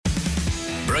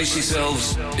Brace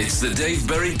yourselves. It's the Dave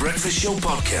Berry Breakfast Show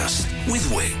podcast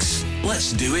with Wix.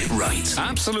 Let's do it right.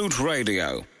 Absolute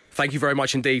Radio. Thank you very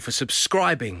much indeed for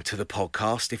subscribing to the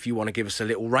podcast. If you want to give us a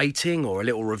little rating or a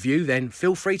little review, then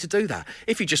feel free to do that.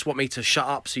 If you just want me to shut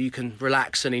up so you can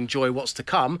relax and enjoy what's to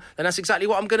come, then that's exactly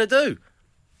what I'm going to do.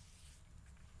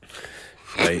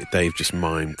 Dave just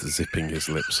mimed zipping his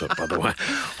lips up, by the way.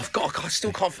 I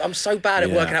still can't. I'm so bad at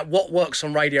working out what works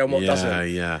on radio and what doesn't.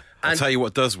 Yeah. I'll tell you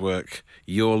what does work.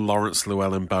 Your Lawrence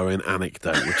Llewellyn-Bowen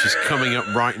anecdote, which is coming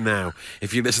up right now.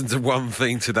 If you listen to one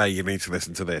thing today, you need to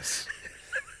listen to this.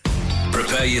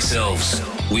 Prepare yourselves.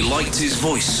 We liked his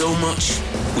voice so much,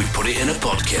 we put it in a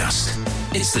podcast.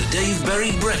 It's the Dave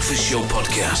Berry Breakfast Show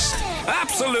podcast.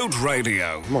 Absolute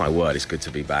Radio. My word, it's good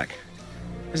to be back.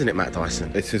 Isn't it, Matt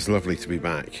Dyson? It is lovely to be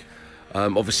back.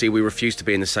 Obviously, we refused to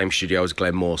be in the same studio as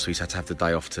Glenn Moore, so he's had to have the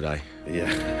day off today.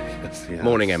 Yeah.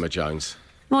 Morning, Emma Jones.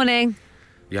 Morning.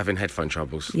 You having headphone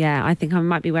troubles? Yeah, I think I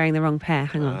might be wearing the wrong pair.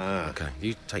 Hang on. Okay,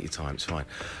 you take your time, it's fine.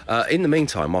 In the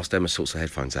meantime, whilst Emma sorts the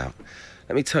headphones out,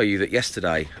 let me tell you that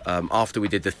yesterday, after we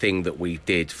did the thing that we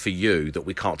did for you that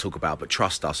we can't talk about, but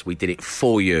trust us, we did it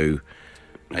for you,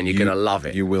 and you're going to love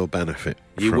it. You will benefit.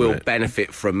 You will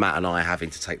benefit from Matt and I having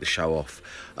to take the show off.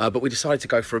 But we decided to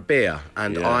go for a beer,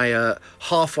 and I,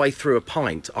 halfway through a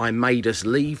pint, I made us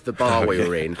leave the bar we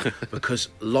were in because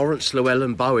Lawrence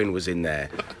Llewellyn-Bowen was in there,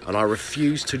 and I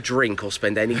refused to drink or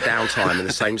spend any downtime in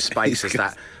the same space as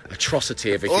that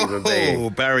atrocity of a human being. Oh,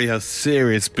 Barry has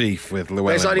serious beef with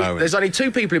Llewellyn-Bowen. There's only two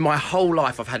people in my whole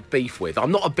life I've had beef with.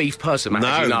 I'm not a beef person, Matt,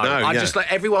 as you know. Just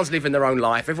like everyone's living their own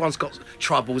life. Everyone's got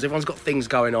troubles. Everyone's got things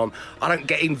going on. I don't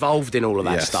get involved in all of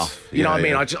that stuff. You know what I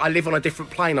mean? I live on a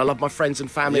different plane. I love my friends and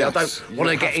family. I don't want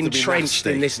to get entrenched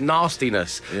in this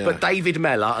nastiness. Yeah. But David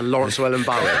Mellor and Lawrence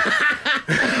Llewellyn-Bowen.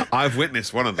 I've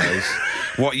witnessed one of those.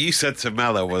 What you said to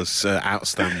Mellor was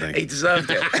outstanding. He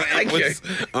deserved it. Thank you.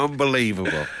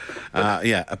 Unbelievable.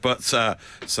 So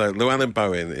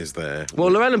Llewellyn-Bowen is there. Well,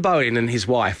 Llewellyn-Bowen and his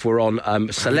wife were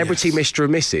on Celebrity Mr.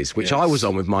 and Mrs., which I was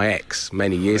on with my ex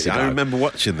many years ago. I remember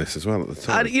watching this as well at the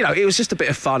time. And, it was just a bit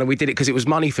of fun, and we did it because it was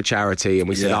money for charity, and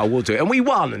we said, we'll do it. And we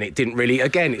won, and it didn't really,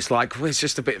 again, it's like, it's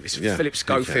just a bit, it's Philip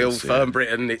Schofield, Fern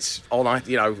Britton, it's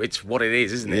it's what it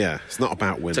is, isn't it? Yeah, it's not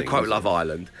about winning. To quote Love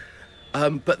Island.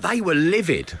 But they were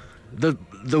livid. The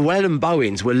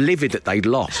Llewellyn-Bowens were livid that they'd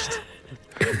lost.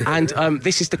 And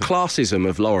this is the classism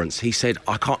of Lawrence. He said,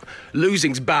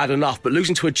 losing's bad enough, but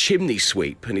losing to a chimney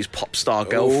sweep and his pop star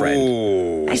girlfriend.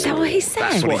 Oh. Is that what he said?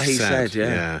 That's what he said,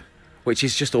 yeah. Which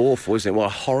is just awful, isn't it? What a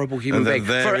horrible human being.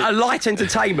 For a light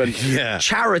entertainment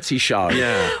charity show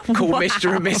called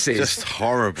Mr. and Mrs. Just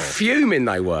horrible. Fuming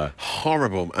they were.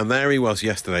 Horrible. And there he was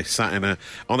yesterday, sat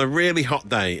on a really hot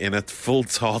day in a full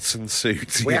tartan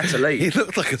suit. We had to leave. He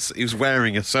looked like he was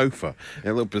wearing a sofa.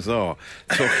 It looked bizarre.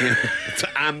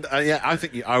 I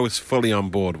think I was fully on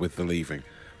board with the leaving.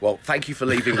 Well, thank you for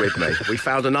leaving with me. We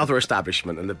found another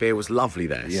establishment and the beer was lovely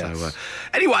there. Yes. So,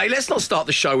 anyway, let's not start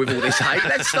the show with all this hate.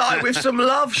 Let's start with some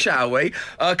love, shall we?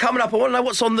 Coming up, I want to know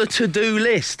what's on the to-do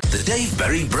list. The Dave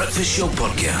Berry Breakfast Show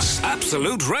podcast.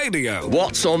 Absolute Radio.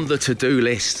 What's on the to-do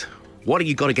list? What have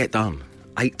you got to get done?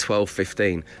 8, 12,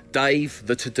 15. Dave,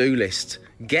 the to-do list.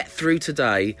 Get through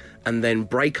today and then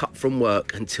break up from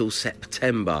work until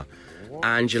September.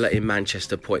 Angela in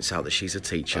Manchester points out that she's a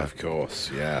teacher. Of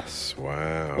course, yes.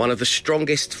 Wow. One of the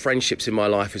strongest friendships in my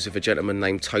life is with a gentleman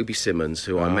named Toby Simmons,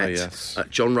 who I met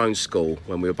at John Roan's school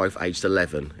when we were both aged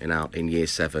 11 in year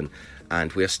 7.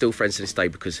 And we are still friends to this day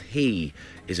because he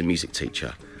is a music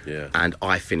teacher. Yeah. And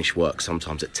I finish work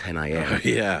sometimes at 10 a.m.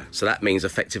 Yeah. So that means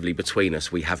effectively between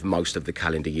us, we have most of the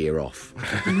calendar year off.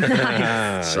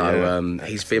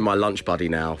 He's been my lunch buddy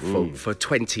now for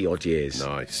 20 odd years.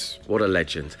 Nice. What a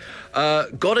legend.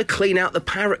 Got to clean out the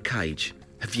parrot cage.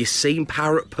 Have you seen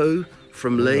parrot poo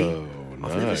from Lee? No.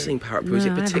 I've never seen parrot poo. Is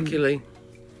it particularly...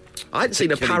 I hadn't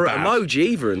seen a parrot emoji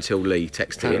either until Lee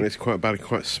texted in. It's quite bad and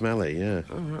quite smelly, yeah.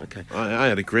 Oh, right, okay. I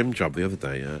had a grim job the other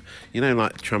day.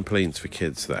 Like trampolines for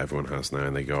kids that everyone has now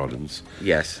in their gardens.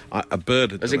 Yes. A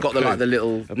bird had Has it got the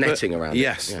little netting around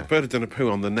yes, it? Yes, a bird had done a poo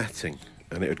on the netting.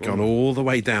 And it had gone all the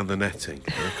way down the netting.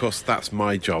 And of course, that's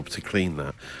my job to clean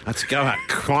that. I had to go out,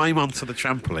 climb onto the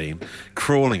trampoline,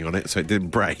 crawling on it so it didn't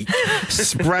break,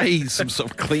 spray some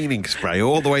sort of cleaning spray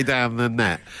all the way down the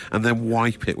net, and then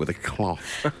wipe it with a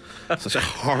cloth. Such a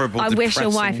horrible, I wish your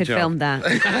wife had filmed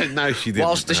that. No, she didn't.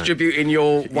 Whilst distributing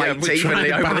your weight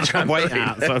evenly over the trampoline. Weight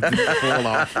out so it didn't fall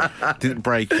off. Didn't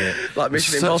break it. Like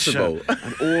Mission Impossible.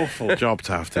 An awful job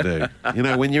to have to do.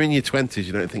 When you're in your 20s,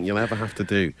 you don't think you'll ever have to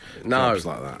do jobs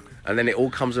like that. And then it all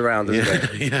comes around,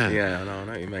 doesn't it? Yeah. Yeah, I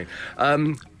know what you mean.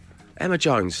 Emma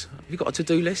Jones, have you got a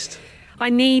to-do list? I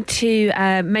need to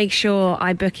make sure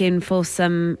I book in for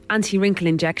some anti-wrinkle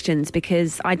injections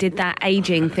because I did that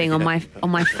aging thing on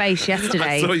my face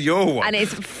yesterday. I saw your one. And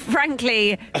it's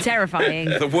frankly terrifying.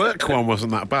 The work one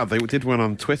wasn't that bad. They did one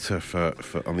on Twitter for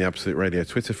on the Absolute Radio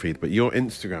Twitter feed, but your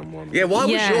Instagram one... Yeah, why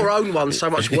was your own one so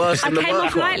much worse than the work one? I came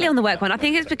off lightly on the work one. I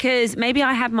think it's because maybe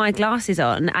I had my glasses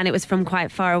on and it was from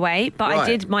quite far away, but I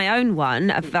did my own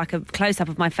one, like a close-up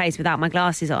of my face without my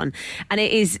glasses on, and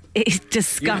it's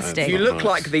disgusting. You look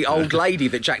like the old lady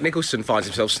that Jack Nicholson finds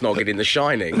himself snogging in The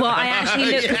Shining. Well, I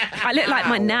actually I look like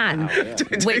my nan,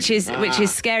 which is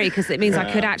scary because it means I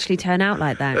could actually turn out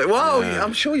like that. Well,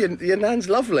 I'm sure your nan's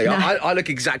lovely. No. I look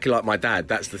exactly like my dad,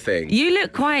 that's the thing. You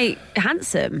look quite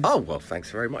handsome. Oh, well, thanks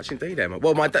very much indeed, Emma.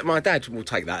 Well, my dad will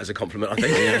take that as a compliment, I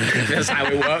think. That's how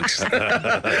it works.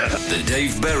 The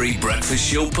Dave Berry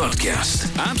Breakfast Show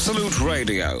Podcast. Absolute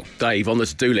Radio. Dave, on the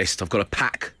to-do list, I've got to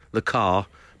pack the car,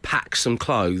 pack some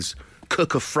clothes,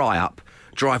 cook a fry-up,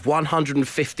 drive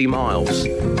 150 miles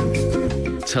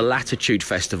to Latitude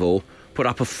Festival, put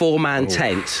up a 4-man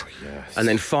tent, and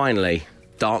then finally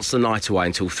dance the night away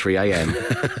until 3 a.m.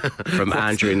 from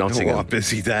Andrew in Nottingham. What a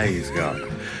busy day he's got.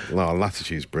 Well,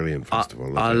 Latitude's brilliant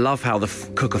festival. I love how the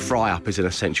cook a fry-up is an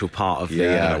essential part of the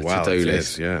to-do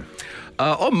list.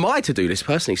 On my to-do list,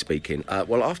 personally speaking,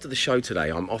 well, after the show today,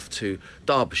 I'm off to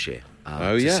Derbyshire.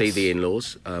 To see the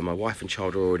in-laws. My wife and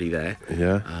child are already there.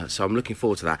 So I'm looking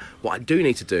forward to that. What I do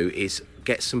need to do is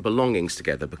get some belongings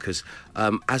together because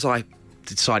as I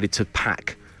decided to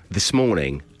pack this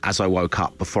morning, as I woke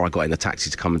up before I got in the taxi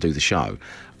to come and do the show,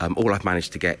 all I've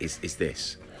managed to get is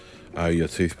this. Oh, your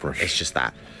toothbrush. It's just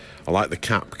that. I like the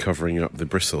cap covering up the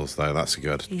bristles, though. That's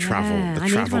good. Yeah, The I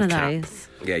travel need one cap. of those.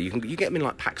 Yeah, you get them in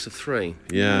like packs of 3.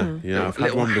 Yeah. I've had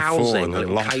Little one before. housing, And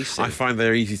little casing. I find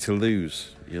they're easy to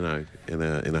lose, in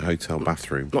a hotel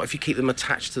bathroom. Not if you keep them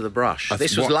attached to the brush.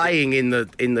 This was laying in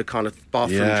the kind of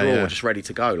bathroom drawer, just ready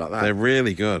to go like that. They're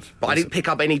really good. But I didn't pick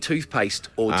up any toothpaste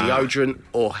or deodorant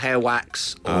or hair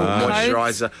wax or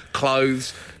moisturiser,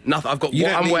 clothes. Nothing. I've got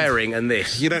what I'm wearing and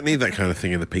this. You don't need that kind of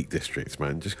thing in the Peak District,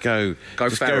 man. Just go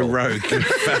feral. go rogue, go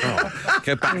feral,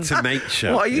 go back to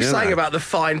nature. What are you saying about the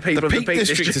fine people of the Peak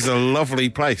District? Is a lovely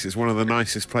place. It's one of the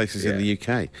nicest places in the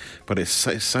UK. But it's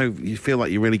so you feel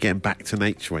like you're really getting back to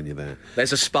nature when you're there.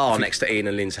 There's a spa next to Ian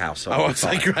and Lynn's house. So I'd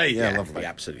say great. Yeah, lovely. Yeah,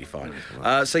 absolutely fine.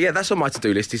 So that's on my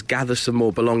to-do list, is gather some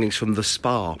more belongings from the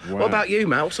spa. Wow. What about you,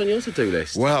 Matt? What's on your to-do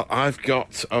list? Well, I've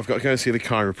got to go and see the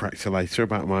chiropractor later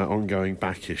about my ongoing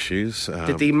back issues.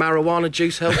 Did the marijuana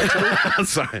juice help at all?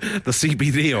 Sorry, the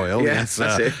CBD oil. Yes,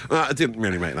 that's it. Well, it didn't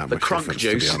really make that much crunk difference,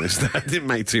 juice. to be honest. It didn't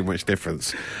make too much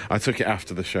difference. I took it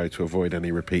after the show to avoid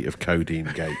any repeat of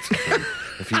codeine gate from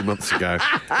a few months ago.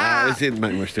 It didn't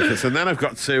make much difference. And then I've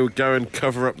got to go and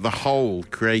cover up the hole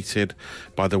created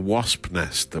by the wasp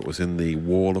nest that was in the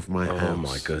wall of my house. Oh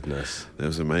my goodness! There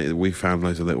was we found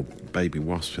loads of little baby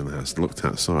wasps in the house. Looked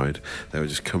outside, they were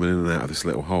just coming in and out of this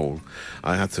little hole.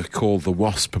 I had to call the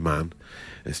wasp man.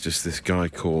 It's just this guy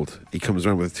he comes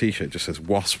around with a T-shirt that just says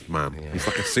Wasp Man. Yeah. He's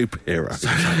like a superhero.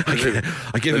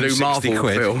 I give him 60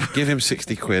 quid. Film. Give him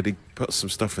 60 quid. He puts some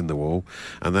stuff in the wall,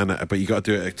 and then but you got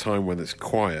to do it at a time when it's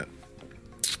quiet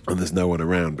and there's no one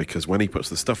around, because when he puts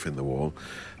the stuff in the wall,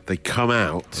 they come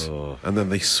out and then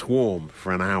they swarm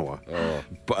for an hour,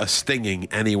 but are stinging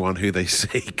anyone who they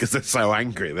see because they're so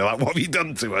angry. They're like, "What have you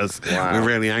done to us? Wow. We're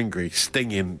really angry."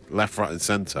 Stinging left, right, and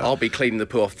centre. I'll be cleaning the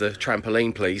poo off the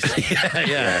trampoline, please.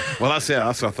 yeah. Well, that's it.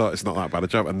 That's what I thought. It's not that bad a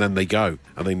job. And then they go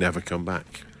and they never come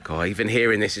back. God, even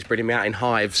hearing this is bringing me out in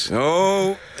hives.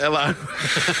 Oh, hello.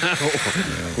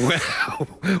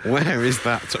 Where is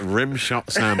that rim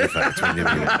shot sound effect when you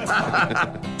need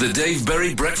it? The Dave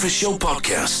Berry Breakfast Show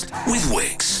Podcast with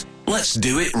Wix. Let's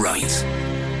do it right.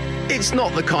 It's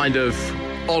not the kind of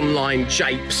online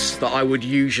japes that I would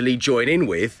usually join in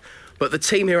with, but the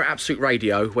team here at Absolute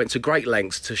Radio went to great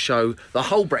lengths to show the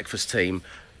whole breakfast team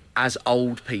as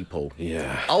old people.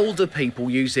 Yeah. Older people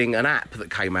using an app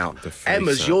that came out.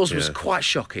 Emma's, yours was quite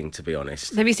shocking, to be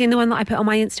honest. Have you seen the one that I put on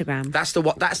my Instagram? That's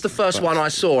the first one I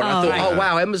saw, and I thought,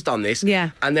 wow, Emma's done this. Yeah.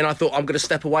 And then I thought, I'm going to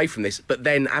step away from this. But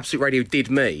then Absolute Radio did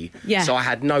me. Yeah. So I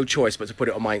had no choice but to put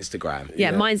it on my Instagram.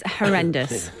 Yeah, mine's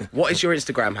horrendous. What is your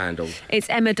Instagram handle? It's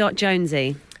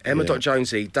emma.jonesy.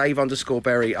 Emma.Jonesy,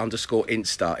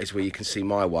 Dave_Berry_Insta is where you can see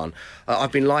my one.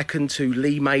 I've been likened to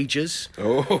Lee Majors,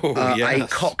 a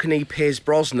Cockney Piers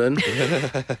Brosnan,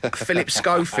 Philip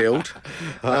Schofield.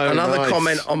 Another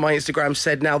comment on my Instagram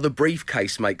said, now the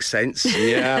briefcase makes sense.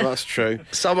 Yeah, that's true.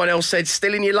 Someone else said,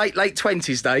 still in your late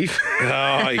 20s, Dave.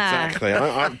 Oh, exactly.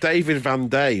 David Van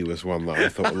Day was one that I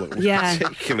thought looked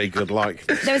particularly good. Like,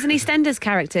 there was an EastEnders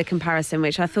character comparison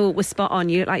which I thought was spot on.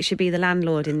 You should be the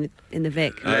landlord in the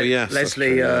Vic. Oh yes,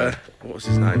 Leslie. What was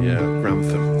his name? Yeah,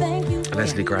 Grantham.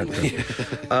 Leslie Grantham.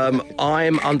 I'm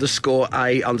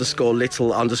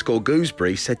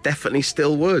 _little_gooseberry said definitely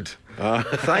still would.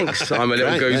 Thanks, I'm a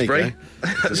little gooseberry.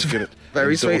 That's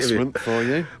very sweet of you. For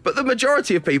you. But the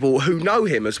majority of people who know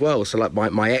him as well, so like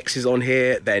my ex is on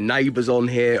here, their neighbours on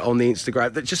here on the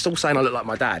Instagram, they're just all saying I look like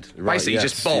my dad. Right, basically, yes,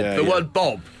 just Bob. The word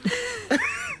Bob.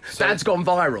 Dad's gone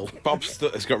viral. Bob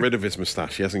has got rid of his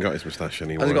moustache. He hasn't got his moustache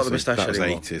anymore. Hasn't got the moustache anymore.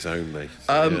 That was 80s only.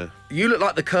 So, You look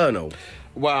like the Colonel.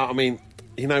 Well, I mean,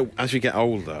 you know, as you get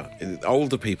older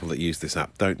people that use this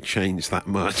app don't change that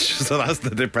much. So that's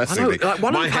the depressing thing. Like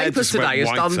one of the papers today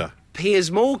has done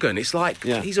Piers Morgan. It's like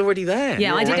he's already there.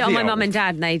 Yeah, I did it on my mum and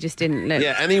dad, and they just didn't look.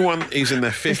 Yeah, anyone who's in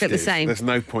their 50s, look the same. There's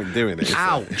no point doing it.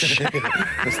 Ouch!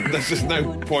 There's just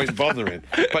no point bothering.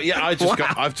 But yeah,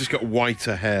 I've just got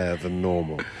whiter hair than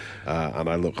normal. And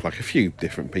I look like a few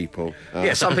different people.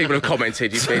 Some people have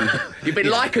commented you've been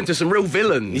likened to some real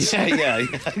villains. Yeah,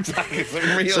 exactly.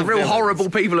 Some real horrible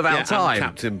people of our time.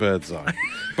 Captain Birdseye.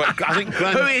 But I think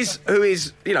Glenn... who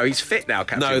is he's fit now,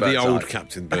 Captain Birdseye. No, the old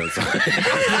Captain Birdseye.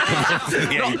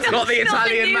 not the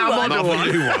Italian model one. Not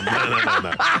the new one.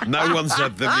 No. No one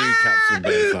said the new Captain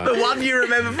Birdseye. The one you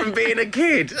remember from being a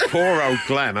kid. Poor old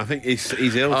Glenn. I think he's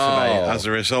ill today as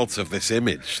a result of this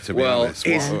image, to be honest.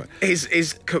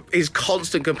 His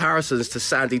constant comparisons to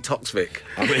Sandy Toksvig.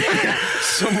 I mean,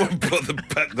 someone put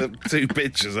the two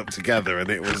pictures up together and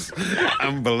it was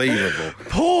unbelievable.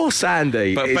 Poor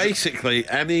Sandy. But basically,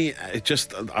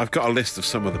 I've got a list of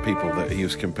some of the people that he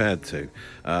was compared to.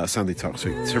 Sandy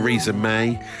Toksvig, Theresa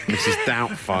May, Mrs.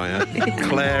 Doubtfire,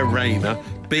 Claire Rayner,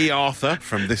 B. Arthur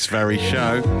from this very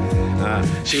show.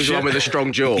 She was the one with a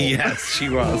strong jaw. Yes, she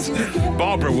was.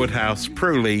 Barbara Woodhouse,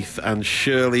 Prue Leith, and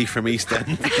Shirley from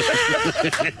EastEnders.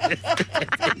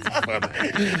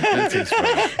 It is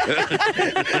funny.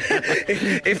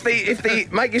 If the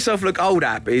make yourself look old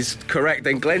app is correct,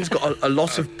 then Glenn's got a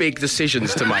lot of big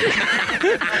decisions to make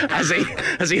as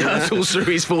he hurtles through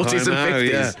his 40s and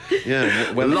 50s.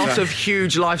 Yeah. A lot of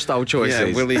huge lifestyle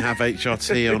choices. Yeah, will he have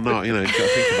HRT or not? You know, you've got to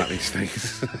think about these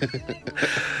things.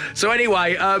 So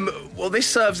anyway, this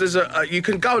serves as you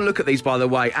can go and look at these, by the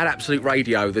way, at Absolute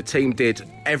Radio. The team did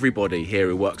everybody here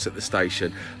who works at the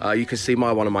station. You can see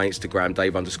my one on my Instagram,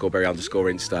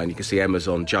 Dave_Berry_Insta, and you can see Emma's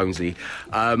on Jonesy.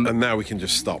 And now we can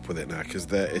just stop with it now, because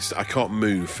I can't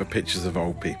move for pictures of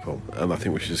old people, and I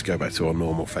think we should just go back to our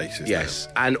normal faces. Yes,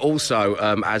 now. And also,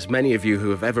 as many of you who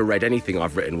have ever read anything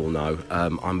I've written will know,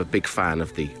 I'm a big fan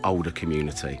of the older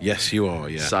community. Yes, you are,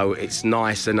 yeah. So it's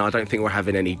nice, and I don't think we're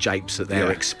having any japes at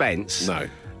their expense. No.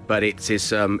 But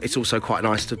it's also quite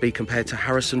nice to be compared to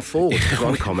Harrison Ford.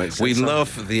 One comment. We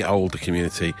love the older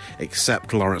community,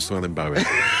 except Lawrence Llewellyn-Bowen.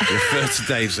 Refer to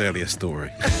Dave's earlier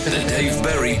story. The Dave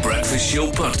Berry Breakfast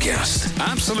Show Podcast.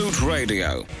 Absolute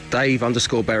Radio.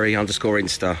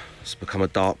 Dave_Berry_Insta. It's become a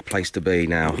dark place to be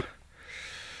now.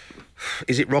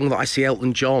 Is it wrong that I see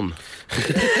Elton John?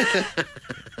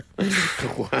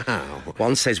 Wow.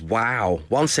 One says wow.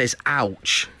 One says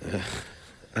ouch.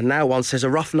 And now one says a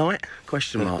rough night?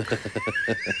 Question mark.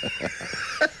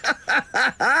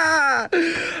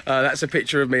 That's a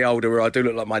picture of me older where I do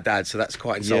look like my dad, so that's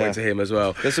quite insulting to him as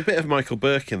well. There's a bit of Michael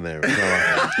Burke in there as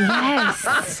well. Yes.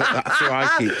 That's what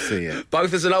I keep seeing.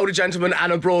 Both as an older gentleman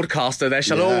and a broadcaster, there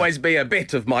shall always be a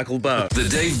bit of Michael Burke. The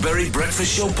Dave Berry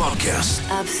Breakfast Show Podcast.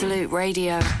 Absolute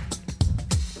Radio.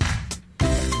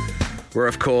 Where,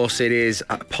 of course, it is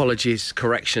apologies,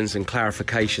 corrections and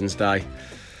clarifications day.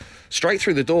 Straight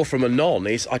through the door from Anon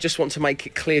is, I just want to make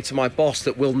it clear to my boss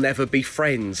that we'll never be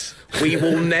friends. We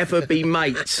will never be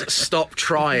mates. Stop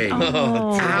trying.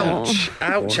 Oh. Ouch.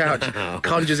 Ouch, ouch.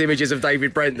 Conjures images of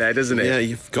David Brent there, doesn't it? Yeah,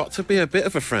 you've got to be a bit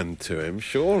of a friend to him,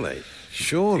 surely.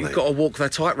 You've got to walk their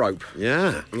tightrope.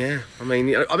 Yeah. Yeah. I mean,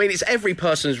 it's every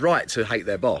person's right to hate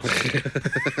their boss.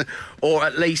 Or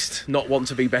at least not want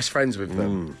to be best friends with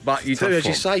them. But you do, as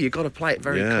you say, you've got to play it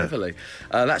very cleverly.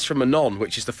 That's from Anon,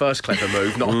 which is the first clever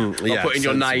move, not putting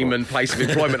your name and place of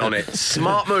employment on it.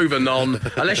 Smart move, Anon.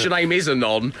 Unless your name is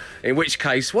Anon, in which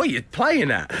case, what are you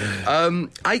playing at?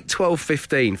 8, 12,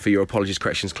 15 for your apologies,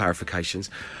 corrections, clarifications.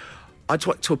 I'd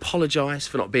like to apologise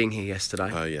for not being here yesterday.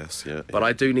 Oh, yes, yeah. But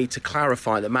I do need to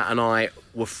clarify that Matt and I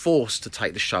were forced to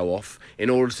take the show off in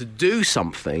order to do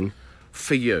something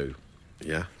for you.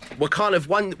 Yeah. We're kind of,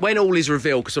 when all is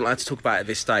revealed, because I'm not allowed to talk about it at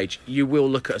this stage, you will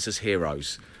look at us as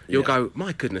heroes. You'll go,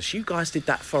 my goodness, you guys did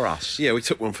that for us. Yeah, we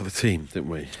took one for the team, didn't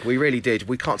we? We really did.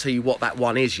 We can't tell you what that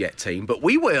one is yet, team, but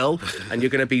we will, and you're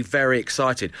going to be very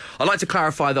excited. I'd like to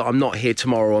clarify that I'm not here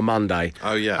tomorrow or Monday.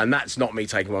 Oh, yeah. And that's not me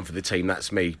taking one for the team,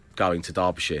 that's me going to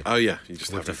Derbyshire. Oh, yeah, you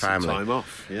just with have the family. some time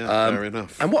off. Yeah, fair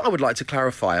enough. And what I would like to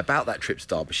clarify about that trip to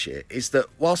Derbyshire is that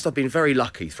whilst I've been very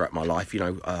lucky throughout my life,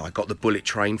 I got the bullet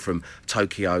train from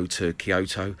Tokyo to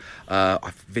Kyoto.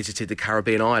 I've visited the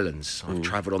Caribbean islands. I've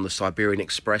travelled on the Siberian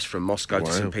Express from Moscow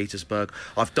to St. Petersburg.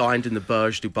 I've dined in the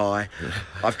Burj Dubai.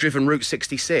 I've driven Route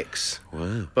 66.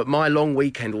 Wow. But my long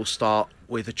weekend will start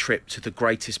with a trip to the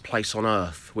greatest place on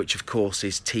earth, which of course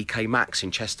is TK Maxx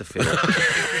in Chesterfield.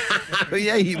 Oh,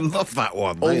 yeah, you love that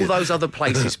one. All those other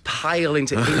places pale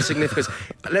into insignificance.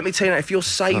 Let me tell you now, if you're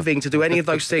saving to do any of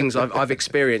those things I've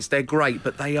experienced, they're great,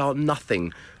 but they are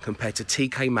nothing compared to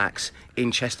TK Maxx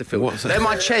in Chesterfield. They're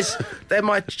my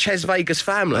Ches Vegas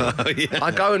family. Oh, yeah.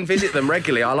 I go and visit them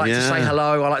regularly. I like to say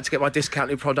hello. I like to get my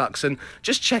discounted products and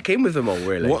just check in with them all,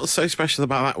 really. What's so special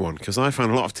about that one? Because I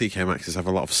found a lot of TK Maxxes have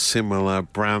a lot of similar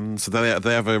brands. They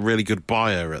have a really good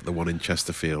buyer at the one in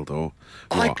Chesterfield, or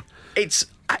what? It's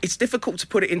difficult to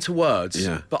put it into words,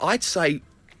 but I'd say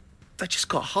they've just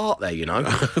got heart there, you know.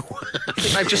 I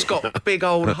think they've just got big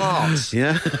old hearts.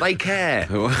 Yeah. They care.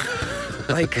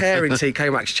 They care in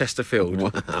TK Maxx Chesterfield.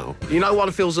 Wow. No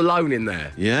one feels alone in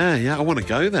there. Yeah, I want to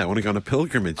go there. I want to go on a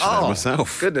pilgrimage there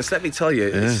myself. Goodness, let me tell you,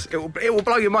 it will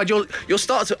blow your mind. You'll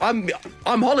start to. I'm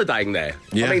holidaying there.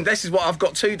 Yeah. I mean, this is what I've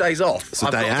got 2 days off. It's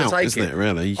a day out, isn't it,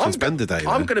 really? You can spend a day there.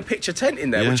 I'm going to pitch a tent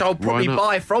in there, which I'll probably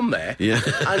buy from there. Yeah.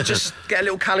 And just get a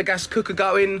little Caligas cooker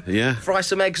going, fry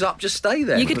some eggs up, just stay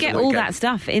there. You could get all that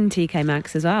stuff in TK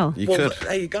Maxx as well. You could.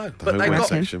 There you go. But they've got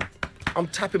section. I'm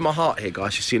tapping my heart here,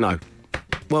 guys, just so you know.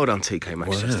 Well done, TK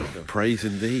Maxx. Wow. Praise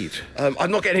indeed.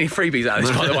 I'm not getting any freebies out of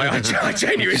this, by the way. I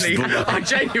genuinely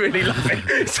love it.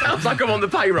 It sounds like I'm on the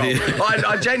payroll.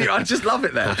 I just love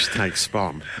it there. Hashtag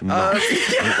spam.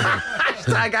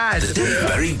 Hashtag ad. The Dave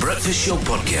Berry Breakfast Show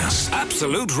Podcast.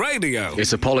 Absolute Radio.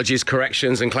 It's apologies,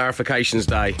 corrections and clarifications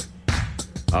day.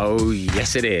 Oh,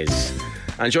 yes it is.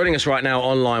 And joining us right now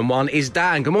on line one is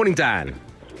Dan. Good morning, Dan.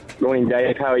 Morning,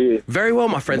 Dave. How are you? Very well,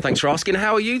 my friend. Thanks for asking.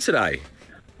 How are you today?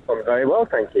 I'm very well,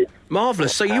 thank you.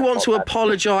 Marvellous. So you want to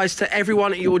apologise to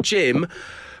everyone at your gym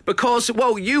because,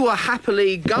 well, you were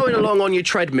happily going along on your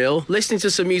treadmill, listening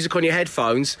to some music on your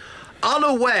headphones,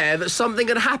 unaware that something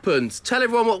had happened. Tell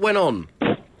everyone what went on.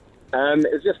 It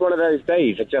was just one of those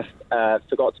days. I just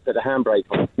forgot to put the handbrake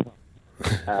on.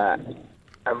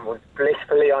 And was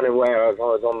blissfully unaware as I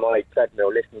was on my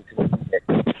treadmill listening to music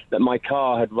that my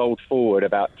car had rolled forward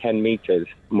about 10 metres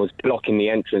and was blocking the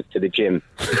entrance to the gym.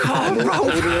 Wow.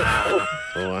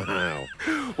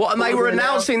 What, and they were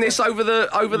announcing this over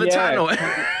the channel?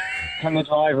 Can the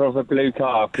driver of a blue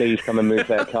car please come and move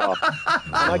their car?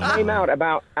 And I came out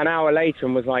about an hour later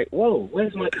and was like, whoa,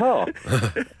 where's my car?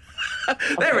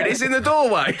 There it is in the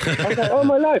doorway. I was like, oh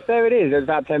my life, there it is. It was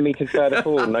about 10 metres further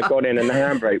forward and I got in and the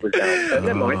handbrake was down. So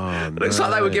never mind. Looks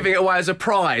like they were giving it away as a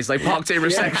prize. They parked it in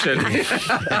reception.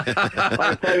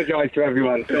 I apologise to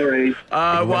everyone, sorry.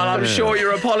 Well, I'm sure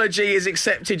your apology is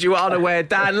accepted. You were unaware.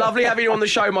 Dan, lovely having you on the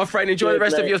show, my friend. Enjoy the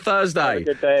rest of your Thursday. Have a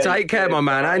good day. Take care, my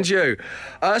man, and you.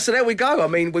 So there we go. I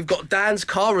mean, we've got Dan's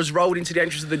car has rolled into the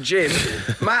entrance of the gym.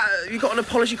 Matt, you got an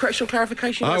apology, correction,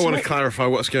 clarification? I want to clarify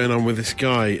what's going on with this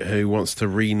guy who wants to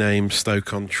rename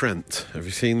Stoke-on-Trent. Have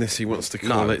you seen this? He wants to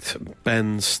call it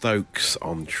Ben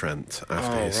Stokes-on-Trent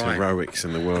after his heroics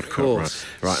in the World Cup.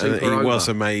 Right. And he was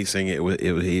amazing. He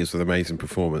was an amazing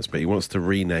performance, but he wants to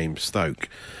rename Stoke.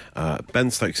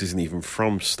 Ben Stokes isn't even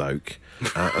from Stoke,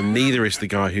 and neither is the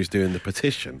guy who's doing the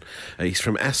petition. He's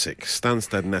from Essex,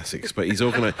 Stansted in Essex, but he's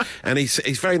organised, and he's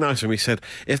very nice. And he said,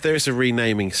 if there is a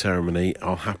renaming ceremony,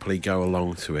 I'll happily go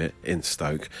along to it in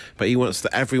Stoke. But he wants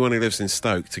everyone who lives in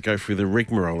Stoke to go through the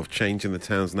rigmarole of changing the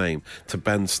town's name to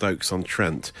Ben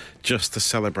Stokes-on-Trent just to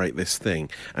celebrate this thing.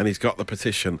 And he's got the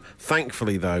petition.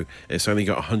 Thankfully, though, it's only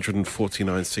got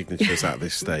 149 signatures at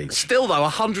this stage. Still, though,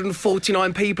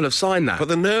 149 people have signed that. But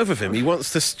the nerve of him, he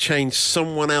wants to change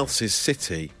someone else's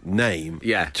city name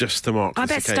just to mark I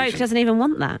this bet occasion. Stoke doesn't even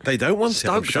want that. They don't want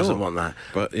Stoke it, I'm sure. doesn't want that.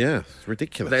 But yeah, it's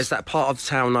ridiculous. There's that part of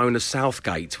town known as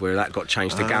Southgate where that got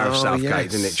changed to Gareth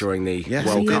Southgate, didn't it, during the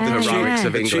World Cup heroics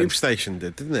of The England. tube station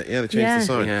did, didn't it? Yeah, they changed the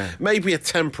sign. Yeah. Maybe a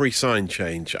temporary sign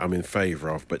change I'm in favour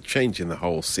of, but changing the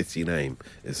whole city name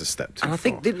is a step too And I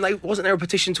think, far. wasn't there a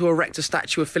petition to erect a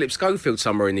statue of Philip Schofield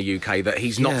somewhere in the UK that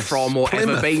he's not from or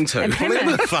ever Plymouth. been to?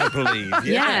 Plymouth, I believe.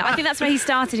 Yeah, I think that's where he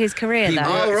started his career, though.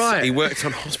 Oh, right. He worked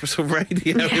on hospital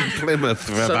radio in Plymouth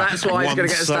for So about that's why he's one going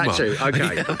to get a summer. statue.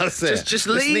 Okay. Yeah, that's it. Just This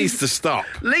leave. needs to stop.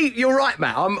 You're right,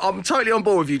 Matt. I'm totally on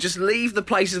board with you. Just leave the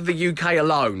places of the UK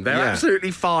alone. They're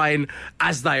absolutely fine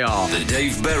as they are. The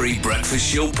Dave Berry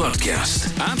Breakfast Show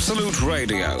Podcast. Absolute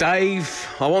Radio. Dave,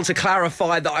 I want to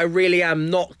clarify that I really am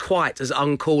not quite as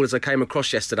uncool as I came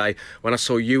across yesterday when I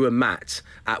saw you and Matt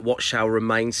at what shall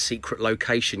remain secret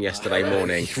location yesterday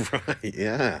morning. Right,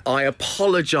 yeah. I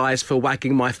apologise for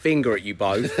wagging my finger at you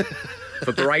both,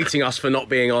 for berating us for not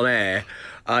being on air.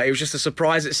 It was just a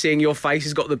surprise that seeing your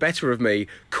faces got the better of me.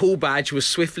 Cool badge was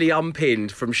swiftly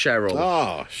unpinned from Cheryl.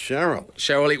 Oh, Cheryl.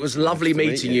 Cheryl, it was lovely to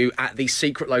meet meeting you. you at the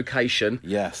secret location.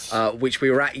 Yes. Which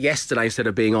we were at yesterday instead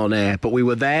of being on air. But we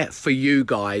were there for you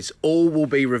guys. All will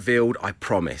be revealed, I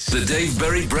promise. The Dave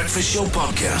Berry Breakfast Show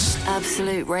Podcast.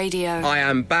 Absolute Radio. I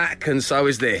am back, and so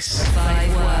is this.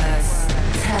 5 words,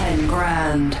 10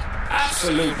 grand.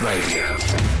 Absolute Radio.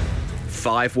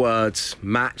 5 words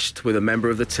matched with a member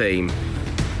of the team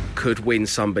could win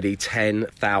somebody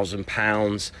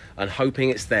 £10,000, and hoping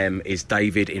it's them is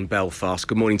David in Belfast.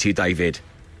 Good morning to you, David.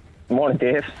 Morning,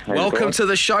 Dave. Welcome to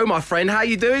the show, my friend. How are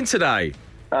you doing today?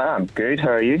 I'm good. How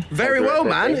are you? Very How's well, your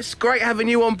man. day? It's great having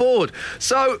you on board.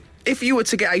 So, if you were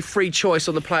to get a free choice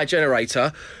on the player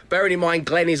generator, bearing in mind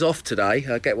Glenn is off today,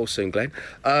 get well soon, Glenn,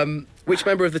 which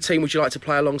member of the team would you like to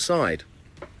play alongside?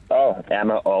 Oh,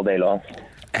 Emma all day long.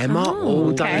 Emma,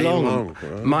 all day okay. long.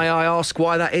 Right. May I ask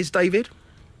why that is, David?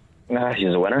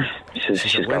 She's a winner.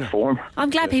 She's a winner. got form. I'm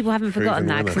glad people haven't forgotten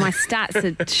that, because winner. my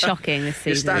stats are shocking this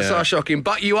Your season. stats are shocking,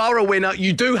 but you are a winner.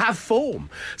 You do have form.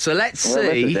 So let's Well,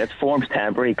 this see. is it. Form's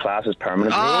temporary, class is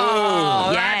permanent. Oh,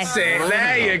 Yes. that's it.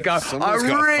 There you go. Someone's I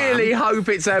got a really hope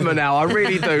it's Emma now. I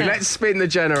really do. Let's spin the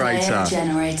generator. Player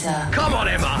generator. Come on,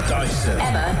 Emma. Dyson.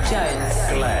 Emma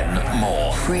Jones. Glenn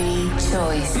Moore. Free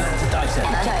choice. Dyson.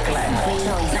 Emma Jones. Glenn Free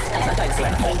Moore. choice. Emma Jones.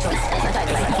 Glenn Moore. Free choice. Emma Jones.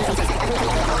 Free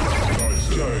choice.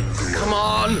 Come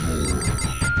on.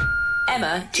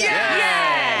 Emma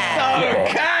Jones.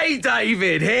 Okay,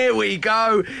 David, here we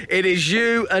go. It is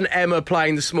you and Emma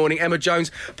playing this morning. Emma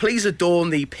Jones, please adorn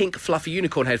the pink fluffy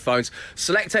unicorn headphones.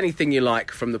 Select anything you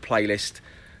like from the playlist.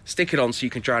 Stick it on so you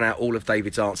can drown out all of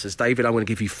David's answers. David, I'm going to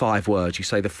give you 5 words. You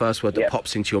say the first word that Yep.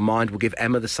 pops into your mind. We'll give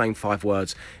Emma the same 5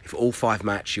 words. If all 5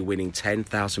 match, you're winning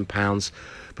 £10,000.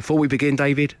 Before we begin,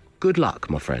 David, good luck,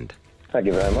 my friend. Thank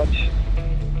you very much.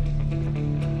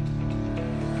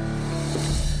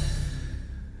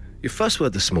 Your first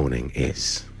word this morning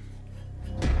is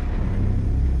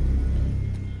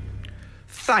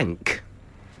thank.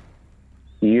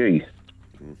 You.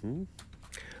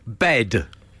 Bed.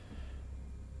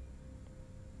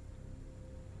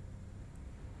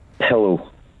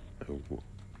 Pillow.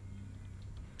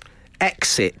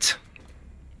 Exit.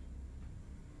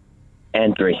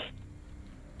 Entry.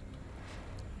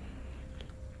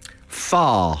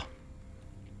 Far.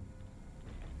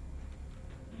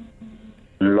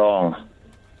 Long.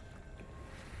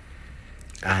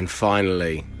 And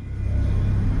finally,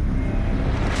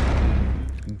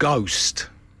 ghost.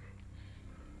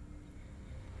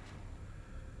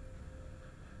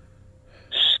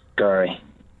 Scurry.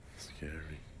 Scary.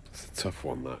 It's a tough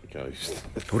one, that ghost.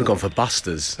 I would have gone for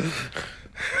Busters.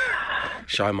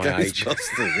 Showing my age.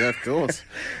 Ghostbusters, yeah, of course.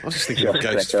 I was just thinking of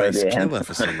Just Ghostface idea. Killer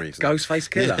for some reason. Ghostface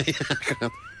Killer.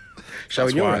 Showing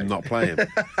That's your why age. I'm not playing.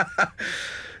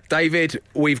 David,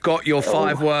 we've got your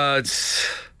 5 words.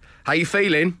 How you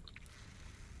feeling?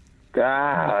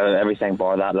 Everything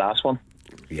bar that last one.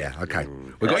 Yeah, okay.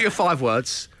 We've got your 5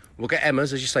 words. We'll get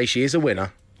Emma's, as you say, she is a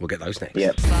winner. We'll get those next.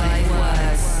 Yep. 5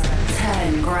 words,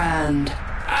 10 grand.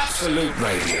 Absolute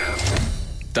Radio.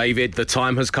 David, the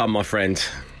time has come, my friend.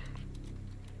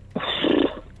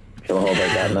 Don't know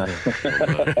about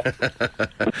that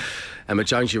now. Emma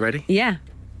Jones, you ready? Yeah.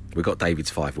 We've got David's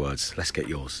 5 words. Let's get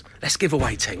yours. Let's give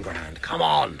away 10 grand. Come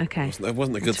on. Okay. That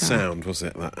wasn't a good sound, was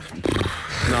it? That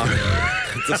No.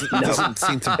 it doesn't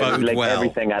seem to bode Like well.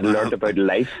 everything I'd learned about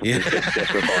life. Yeah. Just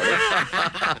disregarded.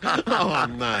 Oh,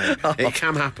 no. It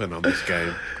can happen on this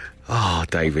game. Oh,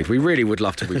 David, we really would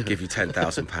love to give you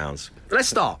 £10,000. Let's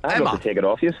start. I'd love Emma, to take it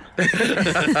off you.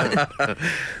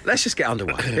 let's just get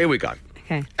underway. Here we go.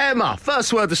 Okay. Emma,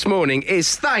 first word this morning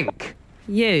is thank.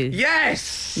 You.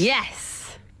 Yes.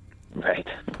 Yes. Right.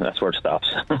 That's where it stops.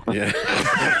 Yeah.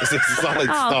 It's a solid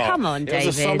Oh, start. come on, It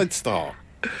was a David. solid start.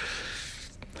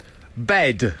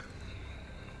 Bed.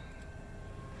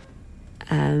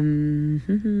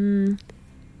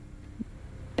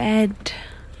 Bed.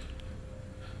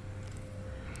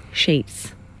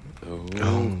 Sheets.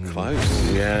 Oh,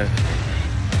 close. Yeah.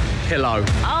 Pillow.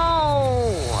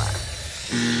 Oh!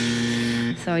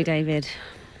 Sorry, David.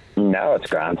 No, it's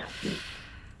grand.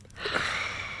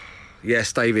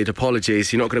 Yes, David,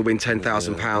 apologies. You're not going to win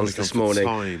 £10,000 this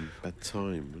morning.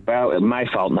 Bedtime. Well, my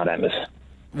fault, not Emma's.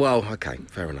 Well, okay,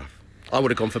 fair enough. I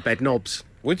would have gone for bed knobs.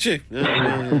 Would you?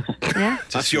 Yeah. Yeah?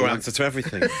 That's your answer to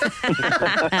everything.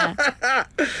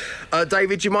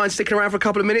 David, do you mind sticking around for a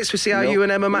couple of minutes? We'll see how you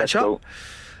and Emma match up.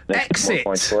 Exit.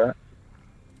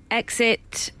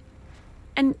 Exit.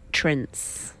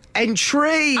 Entrance.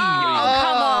 Entry. Come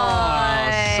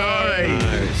on. Sorry.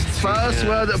 First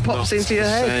word that pops into your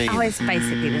head. Oh, it's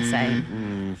basically the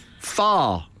same.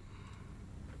 Far.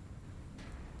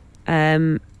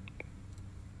 If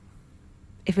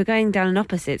we're going down an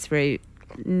opposites route,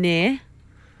 near.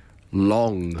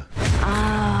 Long.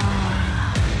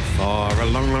 Far, a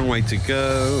long, long way to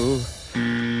go.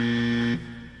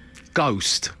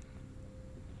 Ghost.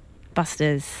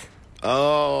 Busters.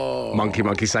 Oh. Monkey,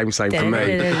 same for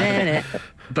me.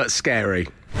 But scary.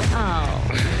 Oh.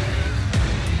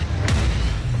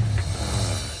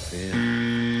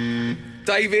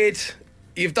 David,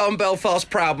 you've done Belfast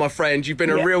proud, my friend. You've been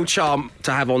a real charm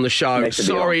to have on the show.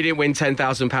 Sorry you didn't win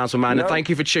 £10,000 from Man, and thank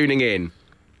you for tuning in.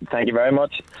 Thank you very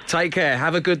much. Take care.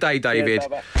 Have a good day, David.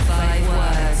 Cheers, 5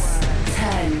 words,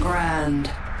 10 grand.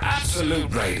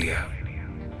 Absolute Radio.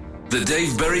 The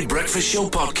Dave Berry Breakfast Show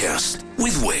podcast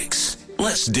with Wix.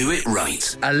 Let's do it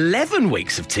right. 11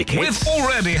 weeks of tickets. We've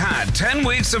already had 10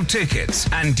 weeks of tickets,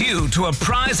 and due to a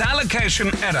prize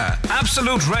allocation error,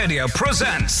 Absolute Radio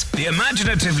presents the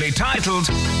imaginatively titled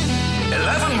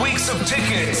 11 Weeks of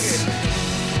Tickets.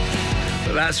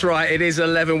 That's right, it is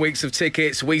 11 weeks of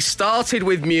tickets. We started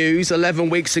with Muse 11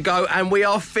 weeks ago, and we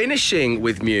are finishing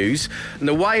with Muse. And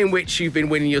the way in which you've been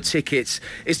winning your tickets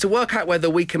is to work out whether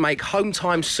we can make home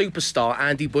time superstar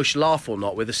Andy Bush laugh or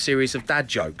not with a series of dad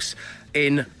jokes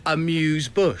in a Muse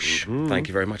Bush. Thank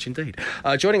you very much indeed.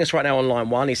 Joining us right now on line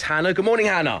 1 is Hannah. Good morning,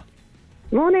 Hannah.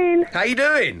 Morning. How you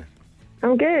doing?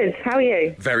 I'm good. How are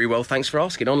you? Very well, thanks for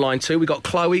asking. On line 2, we got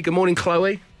Chloe. Good morning,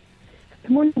 Chloe.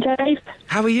 Good morning, Dave.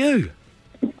 How are you?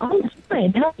 I'm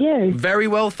fine. How are you? Very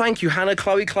well, thank you. Hannah,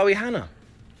 Chloe, Hannah.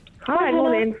 Hi,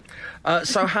 morning.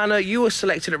 So, Hannah, you were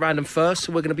selected at random first,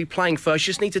 so we're going to be playing first.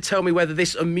 You just need to tell me whether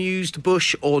this amused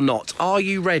Bush or not. Are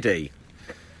you ready?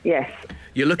 Yes.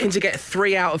 You're looking to get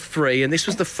 3 out of 3, and this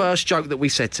was the first joke that we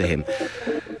said to him.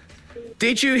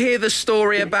 Did you hear the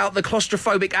story about the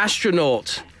claustrophobic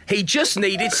astronaut? He just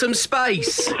needed some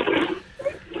space.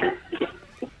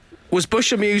 Was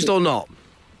Bush amused or not?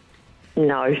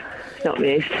 No, not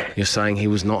amused. You're saying he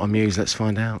was not amused. Let's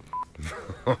find out.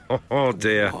 Oh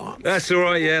dear. That's all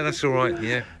right,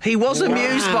 yeah. He was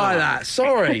amused by that.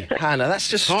 Sorry, Hannah, that's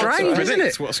just strange, isn't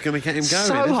it? What's going to get him going?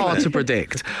 So hard to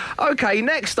predict. OK,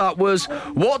 next up was,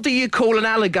 what do you call an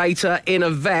alligator in a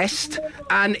vest?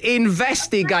 An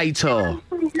investigator.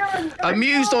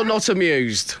 Amused or not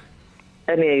amused?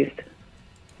 Amused.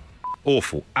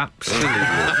 Awful.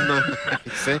 Absolutely.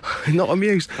 See? Not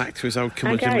amused. Back to his old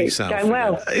curmudgeonly Okay, self. going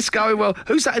well. It's going well.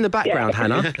 Who's that in the background,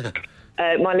 Hannah?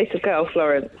 My little girl,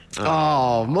 Florence,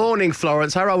 Oh, morning,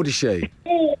 Florence. How old is she?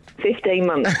 15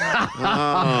 months.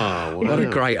 Oh, What a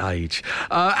great age.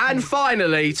 And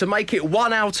finally, to make it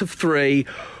 1 out of 3,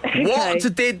 what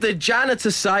did the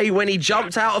janitor say when he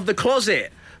jumped out of the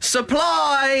closet?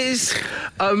 Supplies!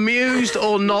 Amused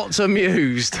or not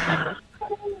amused?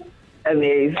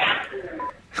 Amused.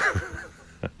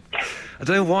 I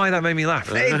don't know why that made me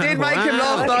laugh. It did make him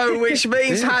laugh, though, which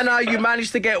means, Hannah, you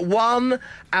managed to get 1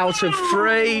 out of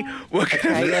 3. We're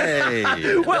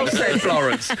gonna well said,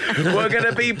 Florence. We're going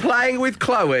to be playing with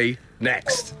Chloe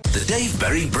next. The Dave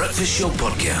Berry Breakfast Show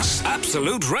podcast.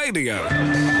 Absolute Radio.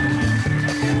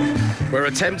 We're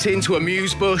attempting to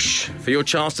amuse Bush for your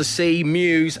chance to see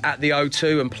Muse at the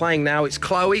O2, and playing now, it's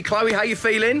Chloe. Chloe, how you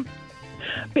feeling?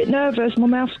 Bit nervous. My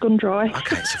mouth's gone dry.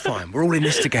 OK, it's fine. We're all in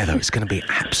this together. It's going to be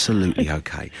absolutely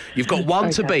OK. You've got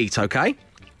 1 to beat, OK?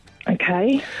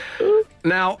 Okay.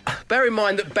 Now, bear in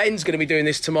mind that Ben's going to be doing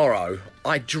this tomorrow.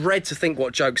 I dread to think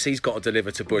what jokes he's got to deliver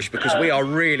to Bush, because we are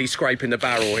really scraping the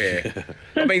barrel here.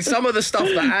 I mean, some of the stuff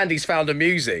that Andy's found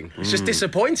amusing, it's just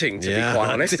disappointing, to be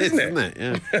quite honest, isn't it?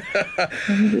 Yeah.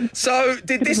 So,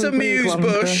 did this amuse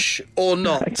Bush or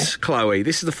not, Chloe?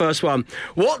 This is the first one.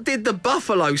 What did the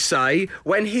buffalo say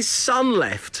when his son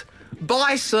left?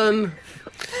 Bison.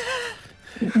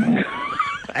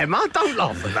 Emma, don't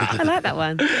laugh at that. I like that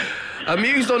one.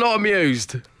 Amused or not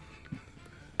amused?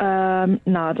 No,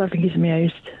 I don't think he's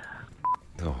amused.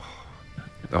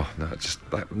 Oh, no, just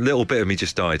that little bit of me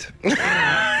just died.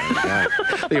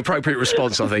 The appropriate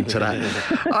response, I think, to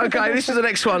that. OK, this is the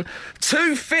next one.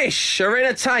 Two fish are in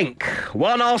a tank.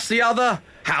 One asks the other,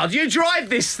 how do you drive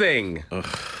this thing? Ugh.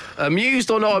 Amused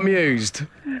or not amused?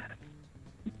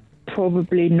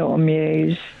 Probably not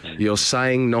amused. You're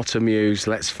saying not amused.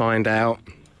 Let's find out.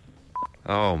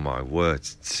 Oh, my word.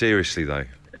 Seriously, though.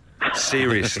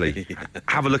 Seriously.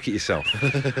 Have a look at yourself.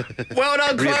 Well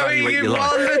done, Chloe. You've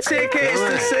won the tickets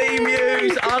to see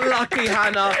Muse. Unlucky,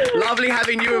 Hannah. Lovely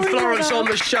having you and Florence on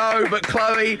the show. But,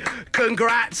 Chloe,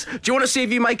 congrats. Do you want to see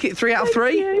if you make it 3 out of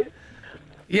 3?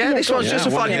 Yeah, this one's just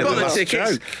for fun. You've got the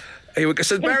tickets. Here we go.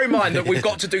 So bear in mind that we've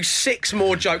got to do 6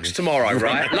 more jokes tomorrow,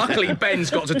 right? Luckily,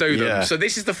 Ben's got to do them. Yeah. So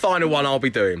this is the final one I'll be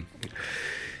doing.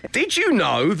 Did you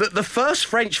know that the first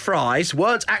French fries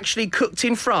weren't actually cooked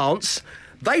in France?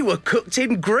 They were cooked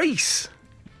in Greece.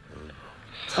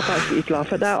 I don't think you'd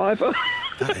laugh at that either.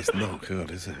 That is not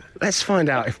good, is it? Let's find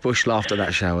out if Bush laughed at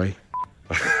that, shall we?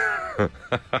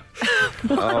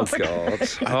 Oh, God.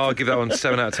 Oh, I'll give that one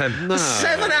 7 out of 10. No.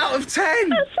 7 out of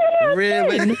 10?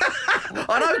 Really?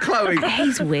 I know, Chloe.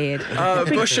 He's weird.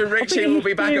 Bush and Richie will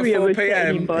be back at 4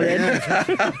 p.m.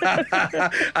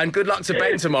 And good luck to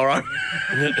Ben tomorrow.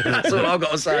 That's all I've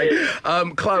got to say.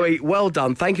 Chloe, well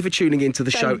done. Thank you for tuning into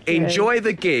the show. Enjoy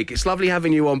the gig. It's lovely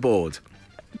having you on board.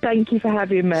 Thank you for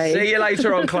having me. See you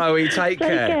later on, Chloe. Take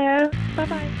care. Take care.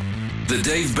 Bye-bye. The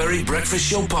Dave Berry Breakfast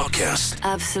Show Podcast.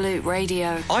 Absolute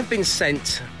Radio. I've been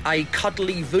sent a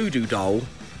cuddly voodoo doll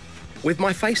with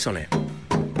my face on it.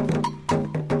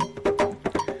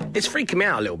 It's freaking me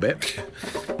out a little bit.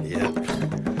 Yeah.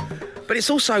 But it's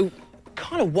also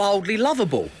kind of wildly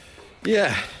lovable.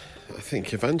 Yeah. I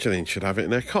think Evangeline should have it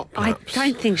in her cot, perhaps.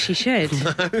 I don't think she should.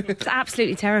 No. It's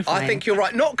absolutely terrifying. I think you're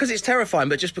right. Not because it's terrifying,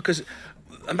 but just because...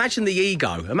 Imagine the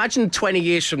ego. Imagine 20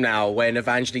 years from now when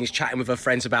Evangeline's chatting with her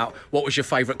friends about what was your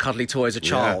favourite cuddly toy as a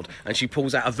child, and she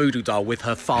pulls out a voodoo doll with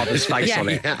her father's face on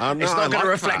it. Yeah, it's not going to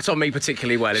reflect on me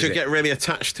particularly well, is it? She'll get really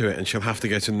attached to it and she'll have to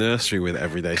go to nursery with it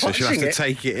every day, so she'll have to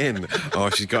take it in.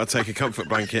 Or she's got to take a comfort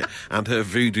blanket and her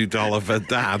voodoo doll of her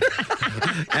dad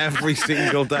every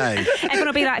single day. Everyone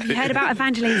will be like, have you heard about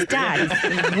Evangeline's dad?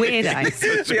 Weirdo.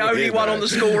 It's the only one on the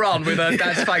school run with her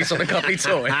dad's face on a cuddly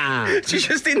toy. She's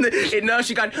just in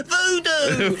nursery going,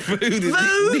 voodoo! Voodoo!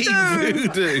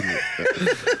 Voodoo!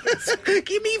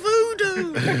 Give me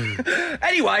voodoo!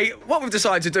 Anyway, what we've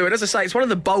decided to do, and as I say, it's one of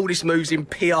the boldest moves in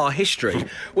PR history.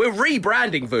 We're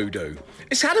rebranding Voodoo.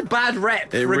 It's had a bad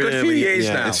rep for a good few years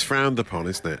now. It's frowned upon,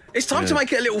 isn't it? It's time to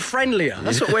make it a little friendlier.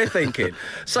 That's what we're thinking.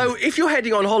 So if you're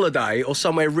heading on holiday or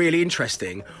somewhere really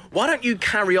interesting, why don't you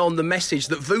carry on the message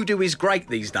that voodoo is great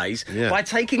these days by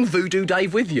taking Voodoo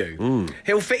Dave with you?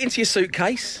 He'll fit into your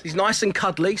suitcase. He's nice and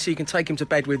cuddly, so you can take him to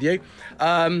bed with you.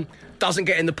 Doesn't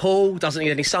get in the pool, doesn't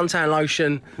need any suntan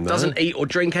lotion, doesn't eat or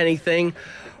drink anything.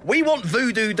 We want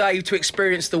Voodoo Dave to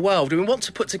experience the world, and we want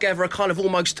to put together a kind of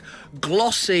almost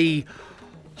glossy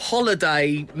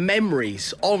holiday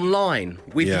memories online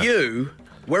with you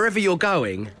wherever you're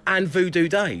going, and Voodoo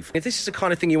Dave. If this is the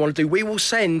kind of thing you want to do, we will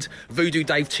send Voodoo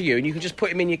Dave to you, and you can just put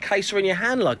him in your case or in your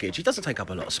hand luggage. He doesn't take up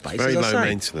a lot of space. Very low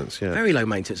maintenance, Very low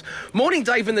maintenance. Morning,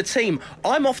 Dave and the team.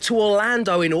 I'm off to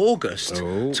Orlando in August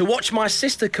to watch my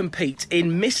sister compete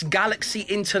in Miss Galaxy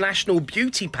International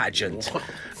Beauty Pageant.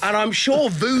 And I'm sure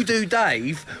Voodoo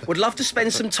Dave would love to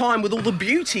spend some time with all the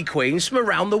beauty queens from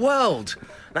around the world.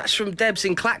 That's from Debs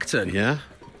in Clacton. Yeah.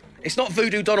 It's not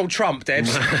Voodoo Donald Trump,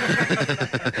 Debs.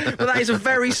 But that is a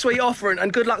very sweet offer,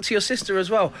 and good luck to your sister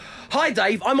as well. Hi,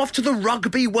 Dave. I'm off to the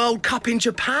Rugby World Cup in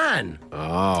Japan.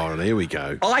 Oh, here we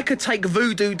go. I could take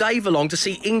Voodoo Dave along to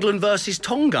see England versus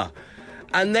Tonga.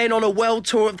 And then on a world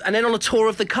tour, and then on a tour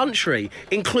of the country,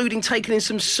 including taking in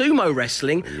some sumo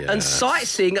wrestling and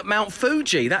sightseeing at Mount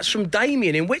Fuji. That's from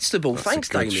Damien in Whitstable. Thanks,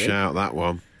 a good Damien. Shout, that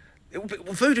one.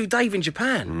 Voodoo Dave in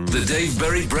Japan. The Dave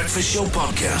Berry Breakfast Show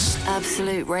Podcast.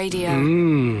 Absolute Radio.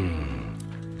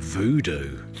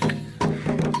 Voodoo.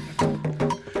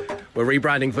 We're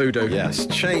rebranding Voodoo. Yes,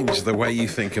 change the way you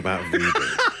think about voodoo.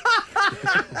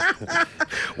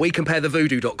 We compare the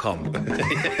voodoo.com.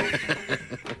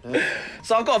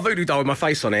 So I've got a voodoo doll with my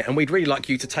face on it, and we'd really like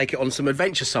you to take it on some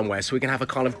adventure somewhere so we can have a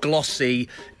kind of glossy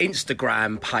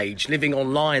Instagram page, living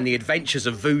online the adventures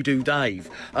of Voodoo Dave.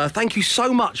 Thank you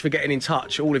so much for getting in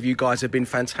touch. All of you guys have been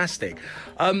fantastic.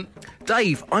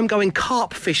 Dave, I'm going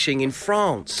carp fishing in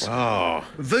France. Oh.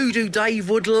 Voodoo Dave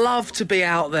would love to be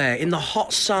out there in the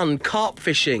hot sun carp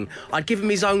fishing. I'd give him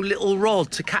his own little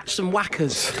rod to catch some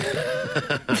whackers.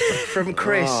 From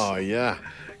Chris. Oh, yeah.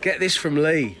 Get this from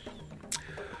Lee.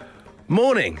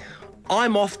 Morning.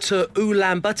 I'm off to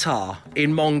Ulaanbaatar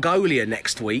in Mongolia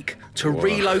next week to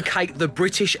relocate the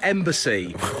British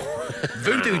Embassy.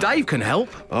 Voodoo Dave can help.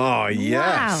 Oh,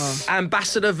 yes. Wow.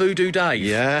 Ambassador Voodoo Dave.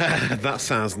 Yeah, that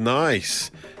sounds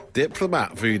nice.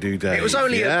 Diplomat Voodoo Dave. It was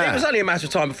only a matter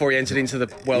of time before he entered into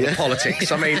the world of politics.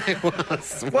 I mean,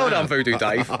 well done, Voodoo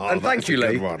Dave. And thank you,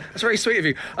 Lee. That's very sweet of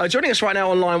you. Joining us right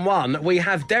now on line 1, we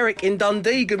have Derek in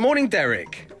Dundee. Good morning,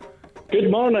 Derek.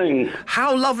 Good morning.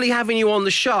 How lovely having you on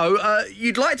the show.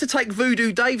 You'd like to take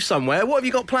Voodoo Dave somewhere. What have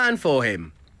you got planned for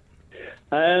him?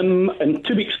 In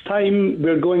 2 weeks' time,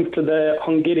 we're going to the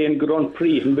Hungarian Grand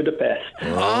Prix in Budapest.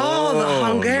 Oh, the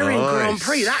Hungarian Grand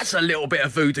Prix. That's a little bit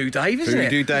of Voodoo Dave, isn't it?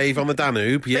 Voodoo Dave on the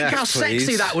Danube, yes, Think how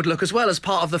sexy that would look as well as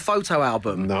part of the photo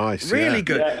album. Nice, Really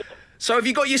good. Yeah. So have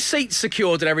you got your seats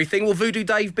secured and everything? Will Voodoo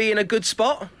Dave be in a good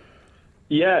spot?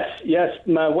 Yes.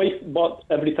 My wife bought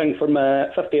everything for my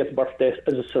 50th birthday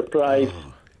as a surprise.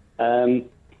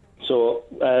 So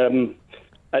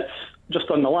it's just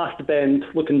on the last bend,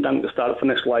 looking down at the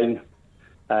start-finish line.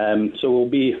 So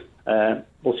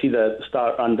we'll see the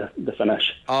start and the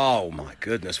finish. Oh, my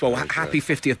goodness. Well, happy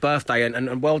 50th birthday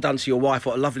and well done to your wife.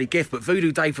 What a lovely gift. But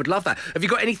Voodoo Dave would love that. Have you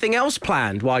got anything else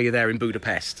planned while you're there in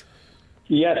Budapest?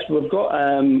 Yes, we've got.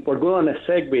 We're going on a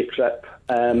Segway trip.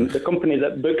 The company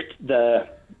that booked the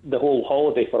whole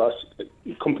holiday for us,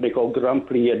 a company called Grand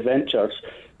Prix Adventures,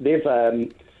 they've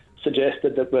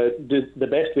suggested that the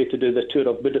best way to do the tour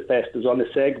of Budapest is on a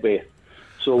Segway.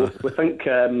 So we think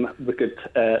we could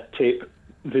tape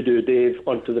Voodoo Dave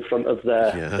onto the front of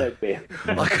the Segway.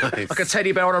 Like a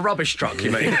teddy bear on a rubbish truck,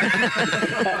 you mean?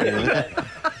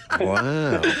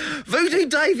 Wow. Voodoo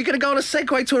Dave, you're going to go on a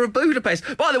Segway tour of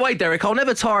Budapest. By the way, Derek, I'll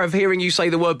never tire of hearing you say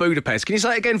the word Budapest. Can you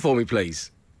say it again for me,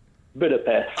 please?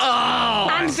 Budapest. Oh!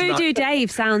 And Voodoo Dave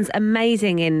sounds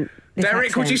amazing in this Derek,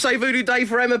 accent. would you say Voodoo Dave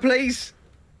for Emma, please?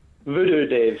 Voodoo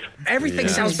Dave. Everything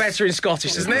sounds better in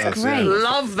Scottish, doesn't it? Great.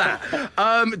 Love that.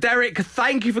 Derek,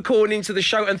 thank you for calling into the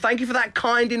show and thank you for that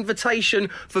kind invitation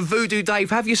for Voodoo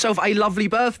Dave. Have yourself a lovely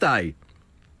birthday.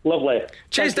 Lovely.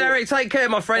 Cheers, Derek. Take care,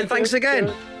 my friend. Thanks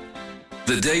again.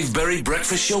 The Dave Berry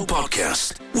Breakfast Show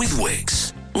podcast with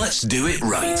Wix. Let's do it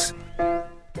right.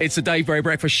 It's the Dave Berry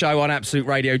Breakfast Show on Absolute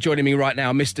Radio. Joining me right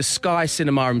now, Mr. Sky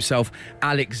Cinema himself,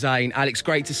 Alex Zane. Alex,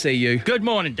 great to see you. Good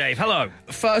morning, Dave. Hello.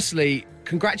 Firstly,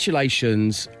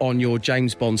 congratulations on your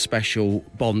James Bond special,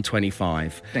 Bond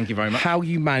 25. Thank you very much. How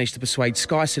you managed to persuade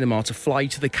Sky Cinema to fly you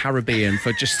to the Caribbean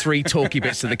for just 3 talky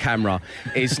bits to the camera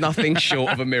is nothing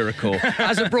short of a miracle.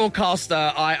 As a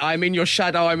broadcaster, I'm in your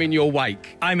shadow, I'm in your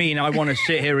wake. I mean, I want to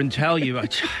sit here and tell you,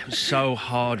 it was so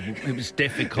hard. It was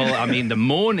difficult. I mean, the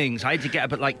mornings, I had to get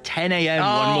up at like 10 a.m.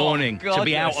 one morning to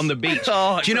be out on the beach.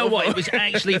 Do you know what? It was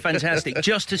actually fantastic.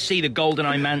 Just to see the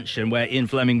GoldenEye Mansion, where Ian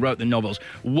Fleming wrote the novels,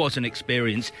 was an experience,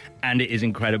 and it is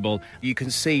incredible. You can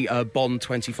see Bond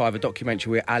 25, a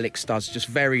documentary where Alex does just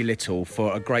very little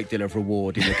for a great deal of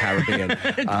reward in the Caribbean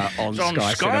on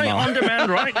Sky Cinema. On demand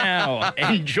right now.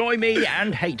 Enjoy me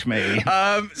and hate me.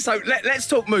 So let's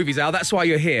talk movies, Al. That's why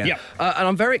you're here. Yep. And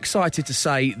I'm very excited to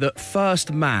say that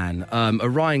First Man, a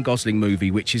Ryan Gosling movie,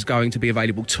 which is going to be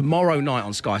available tomorrow night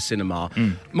on Sky Cinema.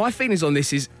 My feelings on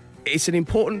this is it's an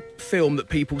important film that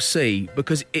people see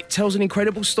because it tells an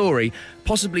incredible story,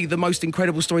 possibly the most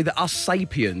incredible story that us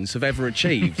sapiens have ever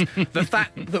achieved. The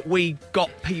fact that we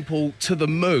got people to the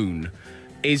moon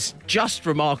is just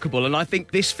remarkable, and I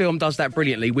think this film does that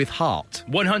brilliantly with heart.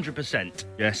 100%.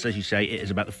 Yes, as you say, it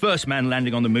is about the first man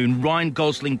landing on the moon. Ryan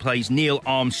Gosling plays Neil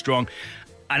Armstrong,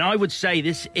 and I would say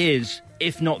this is,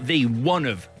 if not the, one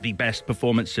of the best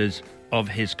performances of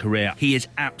his career. He is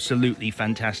absolutely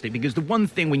fantastic, because the one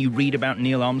thing when you read about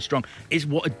Neil Armstrong is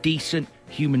what a decent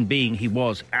human being he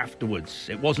was afterwards.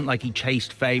 It wasn't like he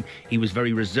chased fame. He was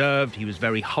very reserved. He was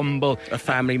very humble. A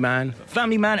family man.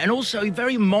 And also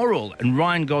very moral. And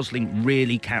Ryan Gosling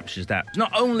really captures that.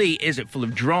 Not only is it full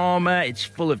of drama, it's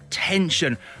full of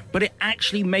tension, but it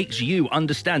actually makes you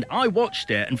understand. I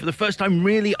watched it and for the first time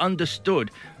really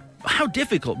understood how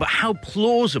difficult, but how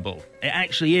plausible it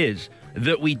actually is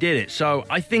that we did it. So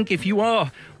I think if you are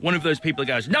one of those people that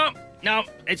goes, no,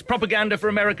 it's propaganda for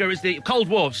America, it's the Cold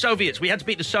War, Soviets, we had to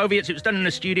beat the Soviets, it was done in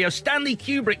a studio, Stanley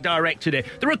Kubrick directed it,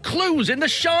 there are clues in The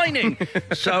Shining.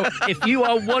 So if you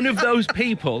are one of those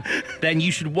people, then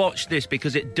you should watch this,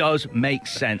 because it does make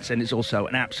sense, and it's also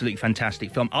an absolutely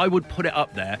fantastic film. I would put it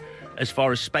up there, as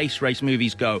far as space race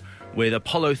movies go, with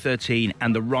Apollo 13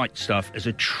 and The Right Stuff as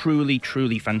a truly,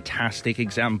 truly fantastic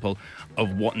example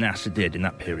of what NASA did in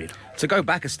that period. To go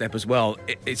back a step as well,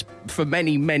 it's for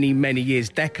many, many, many years,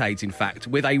 decades in fact,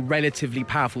 with a relatively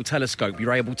powerful telescope,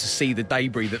 you're able to see the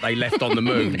debris that they left on the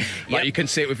moon. Like you can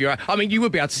see it with your... I mean, you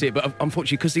would be able to see it, but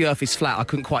unfortunately, because the Earth is flat, I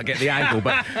couldn't quite get the angle,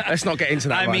 but let's not get into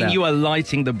that I mean, you are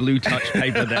lighting the blue touch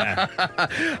paper there.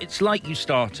 It's like you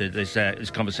started this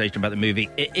conversation about the movie.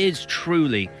 It is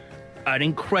truly an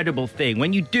incredible thing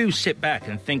when you do sit back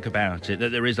and think about it,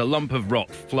 that there is a lump of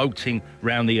rock floating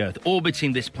around the Earth,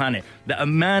 orbiting this planet, that a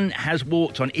man has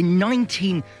walked on in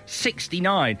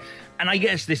 1969. And I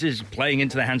guess this is playing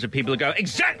into the hands of people who go,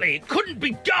 exactly, it couldn't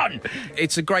be done.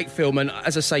 It's a great film, and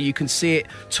as I say, you can see it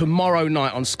tomorrow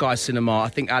night on Sky Cinema. I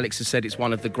think Alex has said it's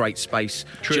one of the great space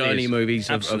journey movies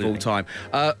of all time.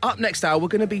 Up next hour, we're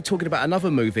going to be talking about another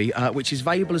movie, which is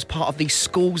available as part of the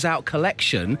Schools Out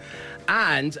collection.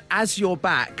 And as you're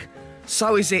back,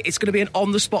 so is it. It's going to be an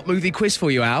on-the-spot movie quiz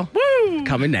for you, Al. Woo!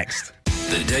 Coming next.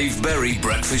 The Dave Berry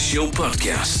Breakfast Show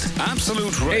Podcast.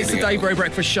 Absolute Radio. It's the Dave Berry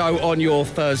Breakfast Show on your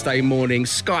Thursday morning.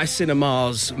 Sky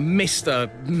Cinema's Mr.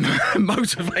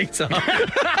 Motivator.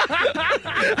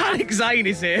 Alex Zane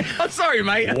is here. I'm sorry,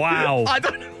 mate. Wow. I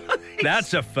don't know.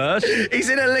 That's a first. He's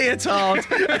in a leotard.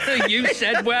 You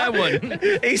said wear one.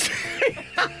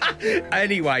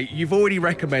 Anyway, you've already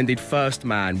recommended First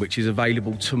Man, which is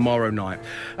available tomorrow night.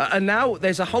 And now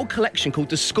there's a whole collection called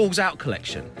the Schools Out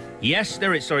collection. Yes,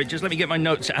 there is. Sorry, just let me get my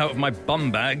notes out of my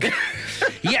bum bag.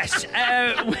 Yes,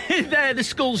 the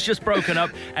school's just broken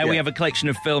up, and we have a collection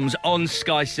of films on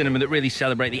Sky Cinema that really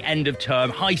celebrate the end of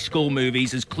term. High school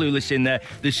movies. There's Clueless in there.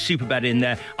 There's Superbad in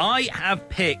there. I have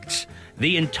picked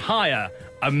the entire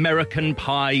American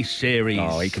Pie series.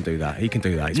 Oh, he can do that. He can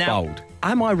do that. It's now, bold.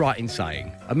 Am I right in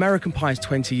saying American Pie is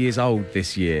 20 years old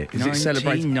this year? Is it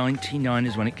celebrating? 1999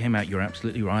 is when it came out. You're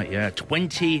absolutely right, yeah.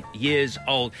 20 years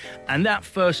old. And that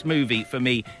first movie, for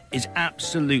me, is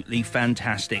absolutely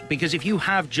fantastic. Because if you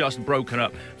have just broken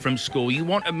up from school, you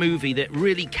want a movie that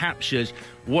really captures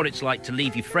what it's like to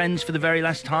leave your friends for the very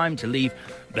last time, to leave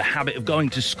the habit of going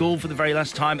to school for the very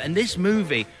last time. And this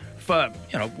movie, for,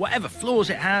 whatever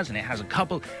flaws it has, and it has a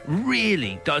couple,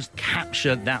 really does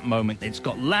capture that moment. It's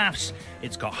got laughs,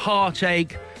 it's got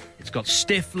heartache, it's got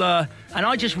Stifler, and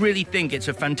I just really think it's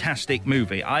a fantastic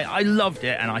movie. I loved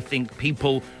it, and I think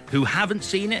people who haven't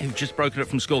seen it, who've just broken up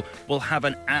from school, will have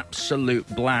an absolute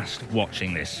blast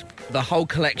watching this. The whole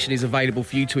collection is available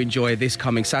for you to enjoy this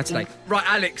coming Saturday. Right,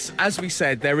 Alex, as we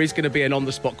said, there is going to be an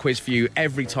on-the-spot quiz for you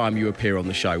every time you appear on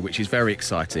the show, which is very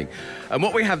exciting. And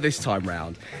what we have this time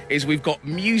round is we've got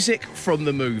music from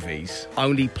the movies,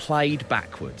 only played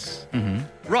backwards.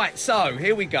 Mm-hmm. Right, so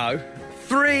here we go.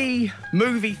 3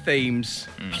 movie themes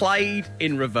played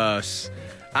in reverse.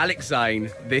 Alex Zane,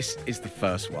 this is the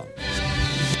first one.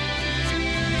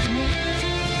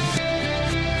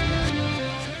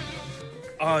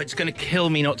 Oh, it's going to kill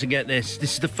me not to get this.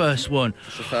 This is the first one.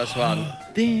 It's the first one.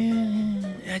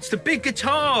 It's the big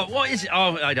guitar. What is it?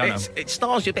 Oh, I don't know. It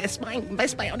stars your best mate on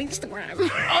Instagram.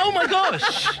 Oh, my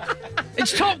gosh.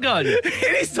 It's Top Gun. It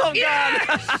is Top Gun.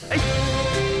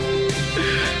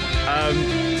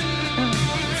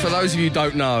 For those of you who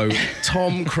don't know,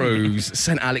 Tom Cruise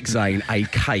sent Alex Zane a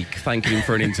cake thanking him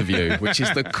for an interview, which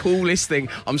is the coolest thing.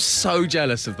 I'm so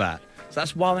jealous of that. So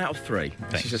that's 1 out of 3.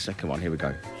 This is the second one. Here we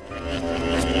go.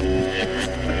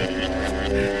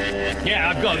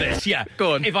 Yeah, I've got this, yeah.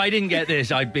 Go on. If I didn't get this,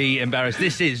 I'd be embarrassed.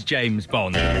 This is James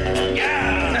Bond. Yeah!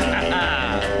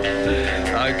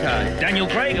 Okay. Daniel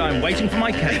Craig, I'm waiting for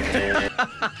my cake.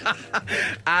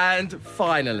 And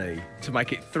finally, to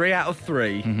make it 3 out of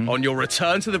 3 on your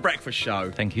return to the breakfast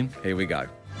show. Thank you. Here we go.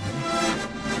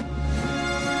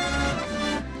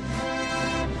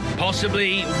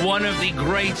 Possibly one of the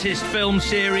greatest film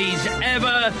series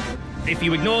ever. If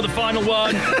you ignore the final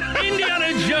one,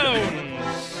 Indiana Jones.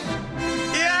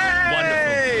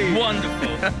 Yay!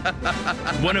 Wonderful.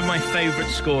 One of my favourite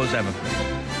scores ever.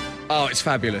 Oh, it's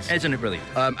fabulous. Isn't it brilliant?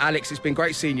 Alex, it's been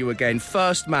great seeing you again.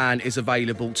 First Man is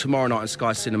available tomorrow night on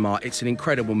Sky Cinema. It's an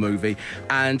incredible movie.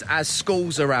 And as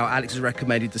schools are out, Alex has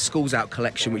recommended the Schools Out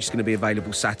collection, which is going to be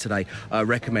available Saturday,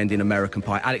 recommending American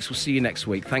Pie. Alex, we'll see you next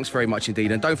week. Thanks very much indeed.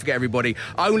 And don't forget, everybody,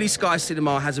 only Sky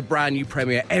Cinema has a brand new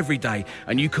premiere every day,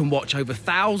 and you can watch over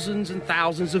thousands and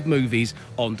thousands of movies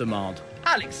on demand.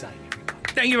 Alex, say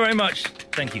thank you very much.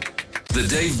 Thank you. The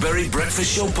Dave Berry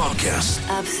Breakfast Show Podcast.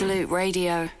 Absolute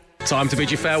Radio. Time to bid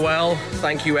you farewell.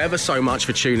 Thank you ever so much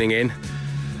for tuning in.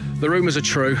 The rumours are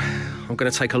true. I'm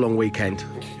going to take a long weekend.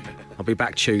 I'll be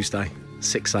back Tuesday,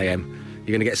 6 a.m.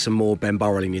 You're going to get some more Ben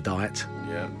Burrell in your diet.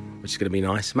 Yeah. which is going to be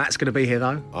nice. Matt's going to be here,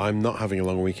 though. I'm not having a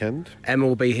long weekend. Emma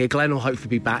will be here. Glenn will hopefully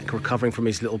be back, recovering from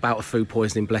his little bout of food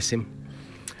poisoning, bless him.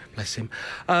 Bless him.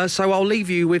 So I'll leave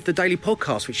you with the daily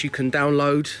podcast, which you can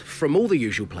download from all the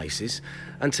usual places.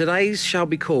 And today's shall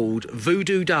be called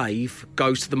Voodoo Dave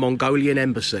Goes to the Mongolian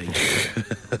Embassy.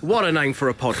 What a name for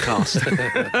a podcast.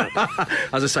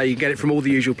 As I say, you can get it from all the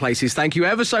usual places. Thank you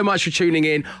ever so much for tuning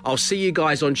in. I'll see you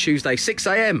guys on Tuesday, 6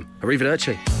 a.m.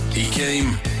 Arrivederci. He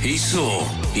came, he saw,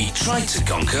 he tried to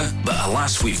conquer, but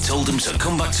alas, we've told him to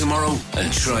come back tomorrow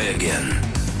and try again.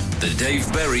 The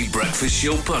Dave Berry Breakfast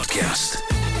Show Podcast.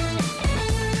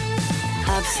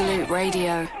 Absolute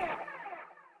Radio.